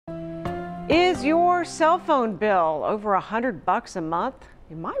Is your cell phone bill over $100 a month?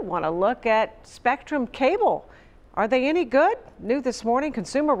 You might want to look at Spectrum Cable. Are they any good? New this morning,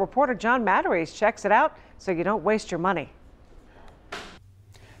 consumer reporter John Matarese checks it out so you don't waste your money.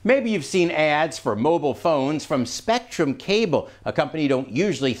 Maybe you've seen ads for mobile phones from Spectrum Cable, a company you don't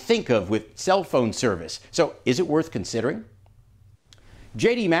usually think of with cell phone service. So is it worth considering?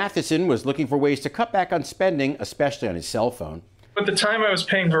 J.D. Matheson was looking for ways to cut back on spending, especially on his cell phone. At the time, I was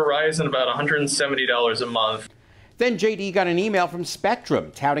paying Verizon about $170 a month. Then J.D. got an email from Spectrum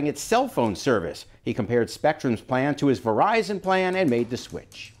touting its cell phone service. He compared Spectrum's plan to his Verizon plan and made the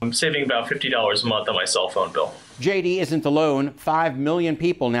switch. I'm saving about $50 a month on my cell phone bill. J.D. isn't alone. 5 million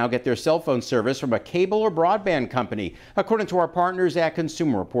people now get their cell phone service from a cable or broadband company, according to our partners at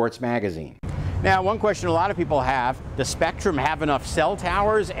Consumer Reports magazine. Now, one question a lot of people have, does Spectrum have enough cell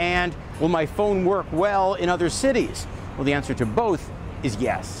towers, and will my phone work well in other cities? Well, the answer to both is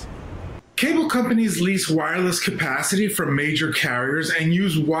yes. Cable companies lease wireless capacity from major carriers and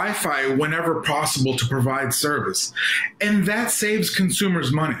use Wi-Fi whenever possible to provide service, and that saves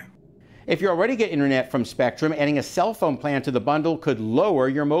consumers money. If you already get internet from Spectrum, adding a cell phone plan to the bundle could lower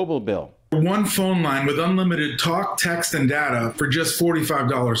your mobile bill. One phone line with unlimited talk, text, and data for just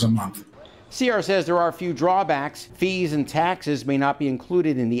 $45 a month. CR says there are a few drawbacks. Fees and taxes may not be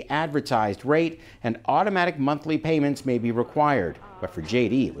included in the advertised rate, and automatic monthly payments may be required. But for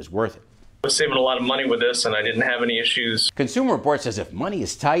JD, it was worth it. I was saving a lot of money with this, and I didn't have any issues. Consumer Reports says if money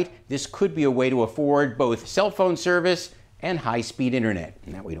is tight, this could be a way to afford both cell phone service and high-speed internet.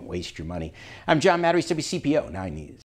 And that way you don't waste your money. I'm John Matarese, WCPO 9 News.